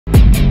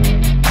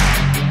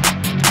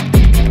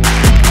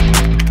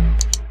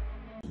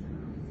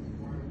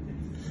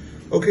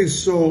Okay,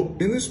 so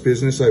in this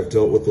business, I've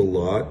dealt with a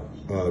lot,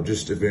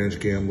 just advantage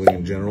gambling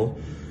in general.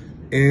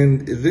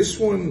 And this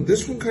one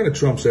kind of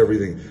trumps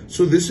everything.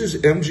 So this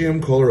is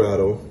MGM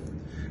Colorado.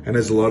 And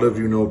as a lot of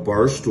you know,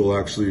 Barstool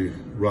actually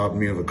robbed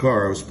me of a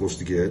car I was supposed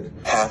to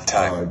get.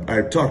 Halftime.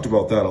 I've talked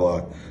about that a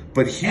lot.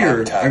 But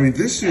here, Halftime. I mean,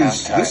 this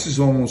is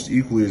almost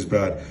equally as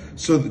bad.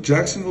 So the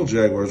Jacksonville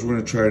Jaguars, we're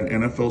going to try an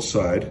NFL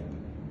side.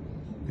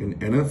 An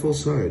NFL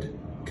side,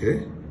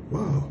 okay?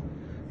 Wow.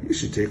 You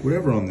should take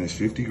whatever on this,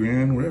 50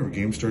 grand, whatever.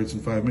 Game starts in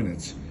 5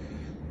 minutes.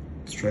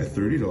 Let's try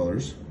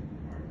 $30.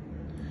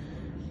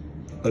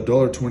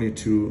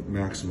 $1.22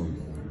 maximum.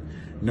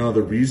 Now,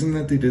 the reason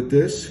that they did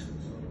this,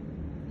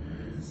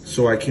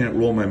 so I can't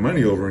roll my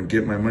money over and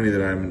get my money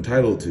that I'm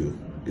entitled to.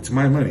 It's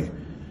my money.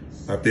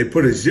 If they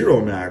put a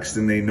zero max,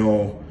 then they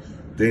know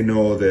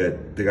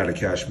that they got to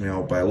cash me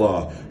out by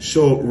law.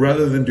 So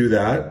rather than do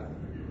that,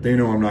 they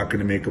know I'm not going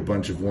to make a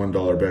bunch of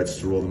 $1 bets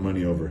to roll the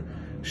money over.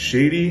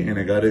 Shady, and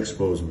I got to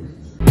expose them.